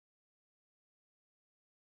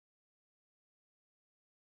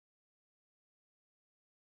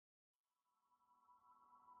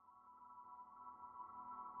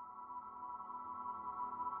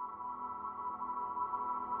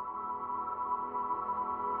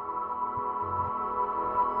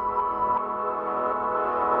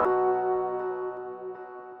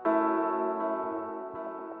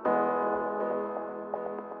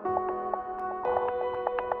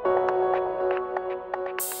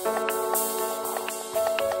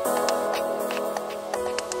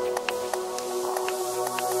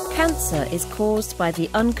Cancer is caused by the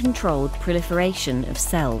uncontrolled proliferation of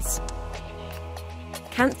cells.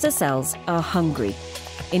 Cancer cells are hungry.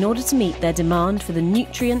 In order to meet their demand for the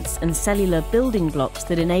nutrients and cellular building blocks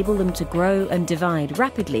that enable them to grow and divide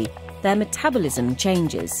rapidly, their metabolism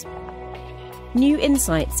changes. New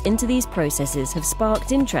insights into these processes have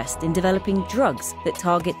sparked interest in developing drugs that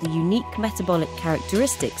target the unique metabolic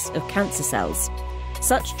characteristics of cancer cells.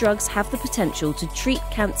 Such drugs have the potential to treat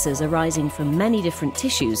cancers arising from many different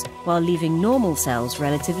tissues while leaving normal cells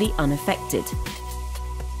relatively unaffected.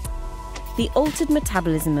 The altered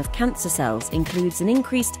metabolism of cancer cells includes an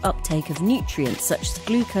increased uptake of nutrients such as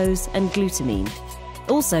glucose and glutamine.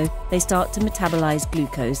 Also, they start to metabolize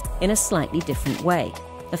glucose in a slightly different way,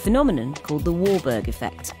 a phenomenon called the Warburg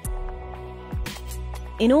Effect.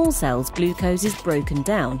 In all cells, glucose is broken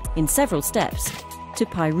down, in several steps, to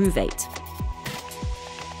pyruvate.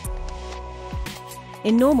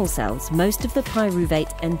 In normal cells, most of the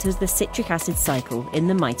pyruvate enters the citric acid cycle in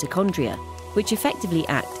the mitochondria, which effectively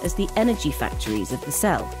act as the energy factories of the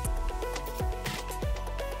cell.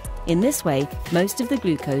 In this way, most of the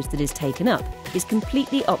glucose that is taken up is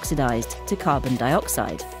completely oxidized to carbon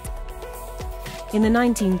dioxide. In the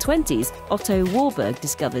 1920s, Otto Warburg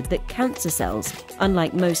discovered that cancer cells,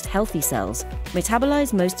 unlike most healthy cells,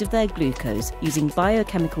 metabolize most of their glucose using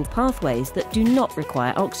biochemical pathways that do not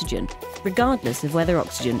require oxygen, regardless of whether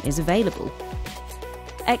oxygen is available.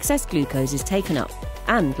 Excess glucose is taken up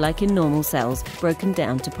and, like in normal cells, broken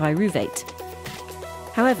down to pyruvate.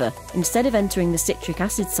 However, instead of entering the citric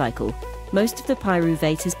acid cycle, most of the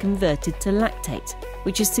pyruvate is converted to lactate,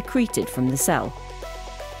 which is secreted from the cell.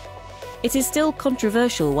 It is still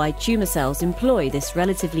controversial why tumour cells employ this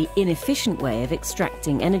relatively inefficient way of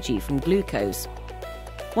extracting energy from glucose.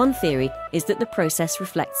 One theory is that the process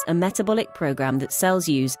reflects a metabolic program that cells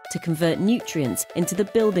use to convert nutrients into the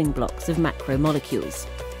building blocks of macromolecules.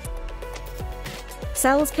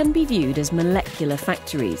 Cells can be viewed as molecular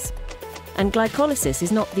factories, and glycolysis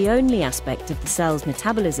is not the only aspect of the cell's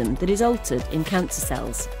metabolism that is altered in cancer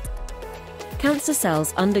cells. Cancer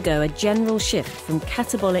cells undergo a general shift from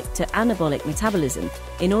catabolic to anabolic metabolism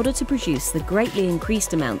in order to produce the greatly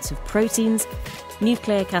increased amounts of proteins,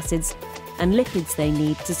 nucleic acids, and lipids they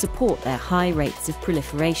need to support their high rates of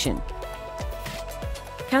proliferation.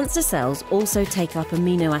 Cancer cells also take up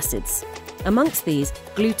amino acids. Amongst these,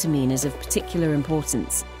 glutamine is of particular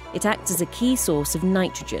importance. It acts as a key source of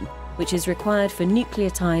nitrogen, which is required for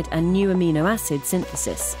nucleotide and new amino acid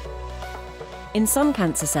synthesis. In some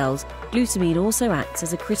cancer cells, glutamine also acts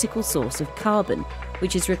as a critical source of carbon,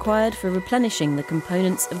 which is required for replenishing the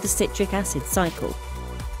components of the citric acid cycle.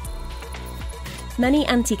 Many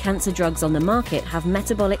anti-cancer drugs on the market have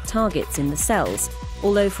metabolic targets in the cells,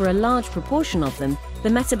 although for a large proportion of them, the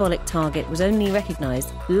metabolic target was only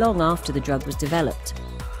recognized long after the drug was developed.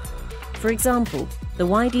 For example, the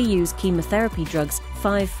widely used chemotherapy drugs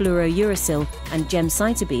 5-fluorouracil and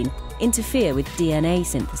gemcitabine interfere with DNA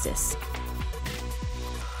synthesis.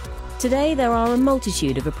 Today, there are a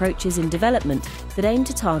multitude of approaches in development that aim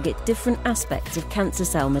to target different aspects of cancer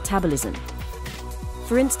cell metabolism.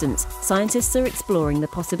 For instance, scientists are exploring the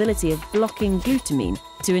possibility of blocking glutamine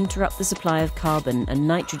to interrupt the supply of carbon and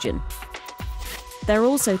nitrogen. They're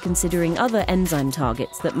also considering other enzyme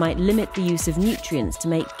targets that might limit the use of nutrients to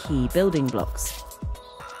make key building blocks.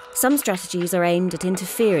 Some strategies are aimed at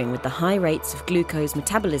interfering with the high rates of glucose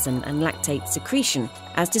metabolism and lactate secretion,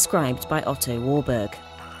 as described by Otto Warburg.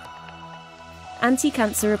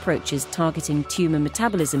 Anti-cancer approaches targeting tumour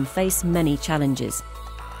metabolism face many challenges.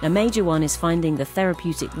 A major one is finding the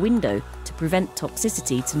therapeutic window to prevent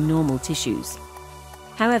toxicity to normal tissues.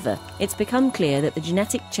 However, it's become clear that the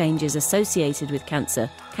genetic changes associated with cancer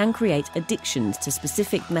can create addictions to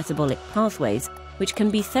specific metabolic pathways which can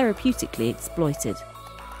be therapeutically exploited.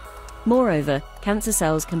 Moreover, cancer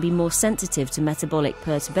cells can be more sensitive to metabolic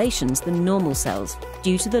perturbations than normal cells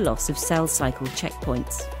due to the loss of cell cycle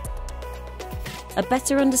checkpoints. A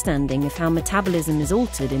better understanding of how metabolism is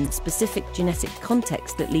altered in the specific genetic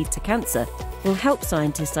contexts that lead to cancer will help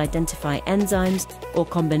scientists identify enzymes or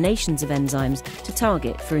combinations of enzymes to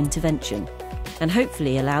target for intervention, and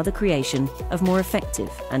hopefully allow the creation of more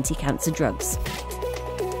effective anti-cancer drugs.